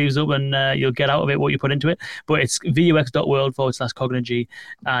roll your sleeves up and you'll get out of it what you put into it. But it's vux.world/Cognigy,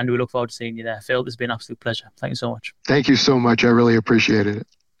 and we look forward to seeing you there. Phil, it's been an absolute pleasure. Thank you so much. Thank you so much. I really appreciated it.